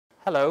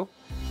Hello,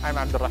 I'm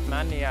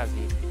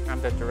AbdulAziz.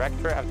 I'm the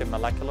director of the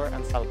Molecular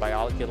and Cell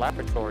Biology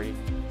Laboratory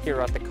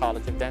here at the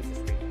College of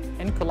Dentistry,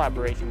 in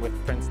collaboration with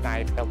Prince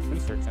Naif Health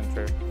Research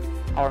Center.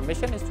 Our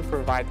mission is to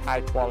provide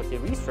high-quality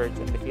research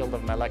in the field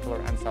of molecular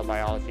and cell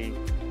biology.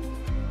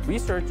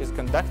 Research is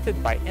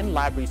conducted by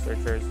in-lab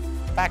researchers,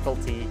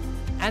 faculty,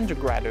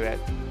 undergraduate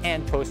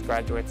and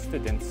postgraduate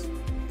students,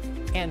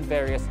 and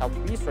various health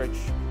research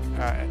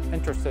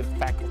interested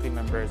faculty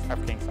members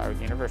of King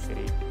Saud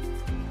University.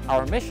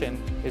 Our mission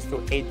is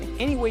to aid in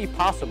any way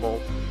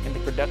possible in the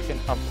production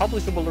of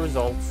publishable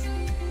results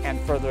and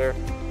further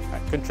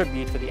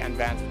contribute to the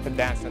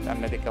advancement of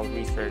medical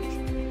research.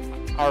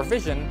 Our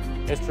vision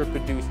is to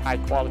produce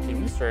high-quality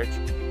research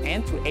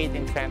and to aid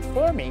in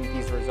transforming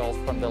these results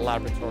from the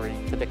laboratory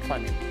to the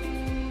clinic.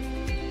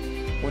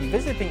 When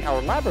visiting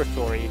our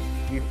laboratory,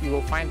 you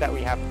will find that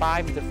we have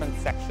 5 different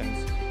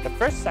sections. The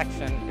first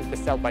section is the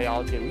cell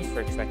biology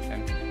research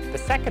section. The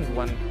second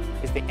one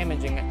is the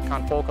imaging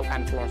confocal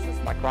and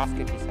fluorescence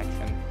microscopy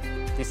section.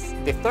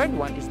 The third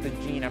one is the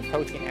gene and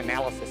protein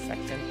analysis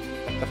section.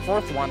 And the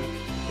fourth one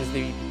is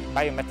the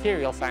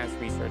biomaterial science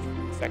research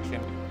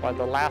section, while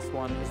the last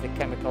one is the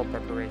chemical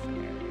preparation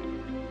area.